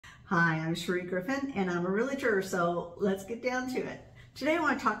Hi, I'm Sheri Griffin, and I'm a realtor, so let's get down to it. Today I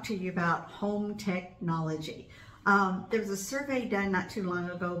want to talk to you about home technology. There was a survey done not too long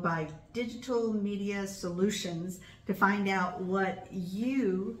ago by Digital Media Solutions to find out what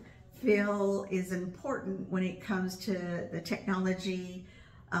you feel is important when it comes to the technology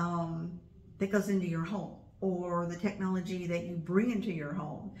that goes into your home or the technology that you bring into your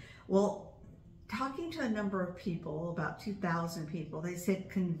home. Well, talking to a number of people, about 2,000 people, they said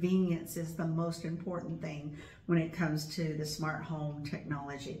convenience is the most important thing when it comes to the smart home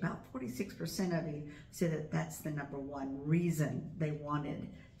technology. About 46% of you said that that's the number one reason they wanted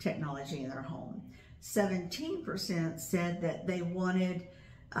technology in their home. 17% said that they wanted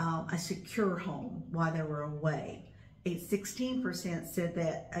a secure home while they were away. 16% said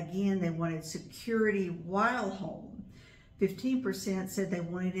that, again, they wanted security while home. 15% said they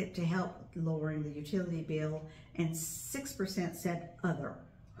wanted it to help lowering the utility bill, and 6% said other.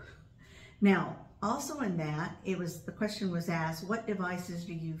 Now, also in that, the question was asked, what devices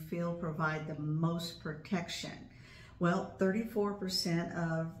do you feel provide the most protection? Well, 34%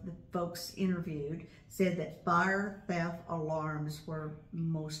 of the folks interviewed said that fire theft alarms were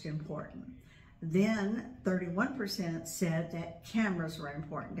most important. Then 31% said that cameras were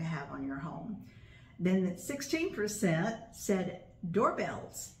important to have on your home. Then 16% said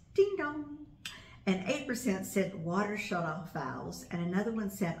doorbells, ding dong. And 8% said water shutoff valves, and another one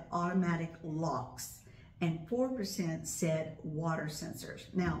said automatic locks. And 4% said water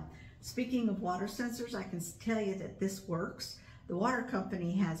sensors. Now, speaking of water sensors, I can tell you that this works. The water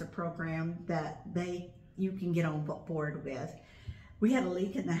company has a program that you can get on board with. We had a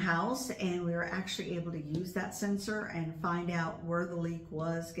leak in the house, and we were actually able to use that sensor and find out where the leak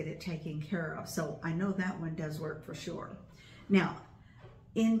was, get it taken care of. So I know that one does work for sure. Now,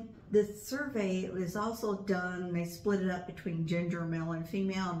 in the survey, it was also done, they split it up between gender, male and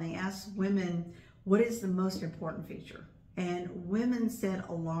female, and they asked women, what is the most important feature? And women said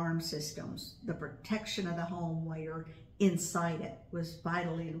alarm systems, the protection of the home while you're inside it, was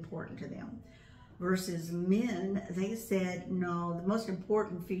vitally important to them. Versus men, they said, no, the most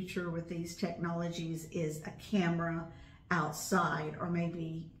important feature with these technologies is a camera outside, or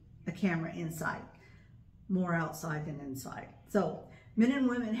maybe a camera inside. More outside than inside. So men and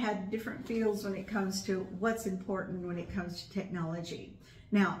women had different feels when it comes to what's important when it comes to technology.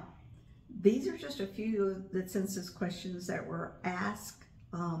 Now, these are just a few of the census questions that were asked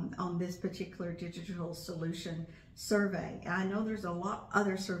on this particular digital solution survey. I know there's a lot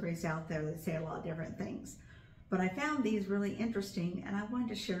other surveys out there that say a lot of different things, but I found these really interesting and I wanted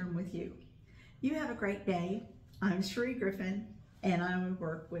to share them with you. You have a great day. I'm Sheri Griffin, and I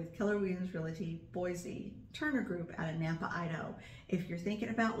work with Keller Realty, Boise-Turner Group out of Nampa, Idaho. If you're thinking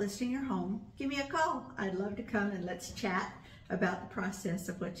about listing your home, give me a call. I'd love to come and let's chat about the process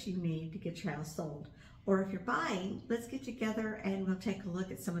of what you need to get your house sold. Or if you're buying, let's get together and we'll take a look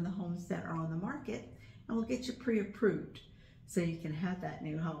at some of the homes that are on the market, and we'll get you pre-approved so you can have that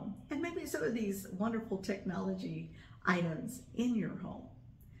new home. And maybe some of these wonderful technology items in your home.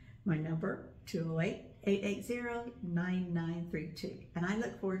 My number, 208-880-9932. And I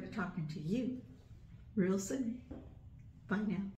look forward to talking to you real soon. Bye now.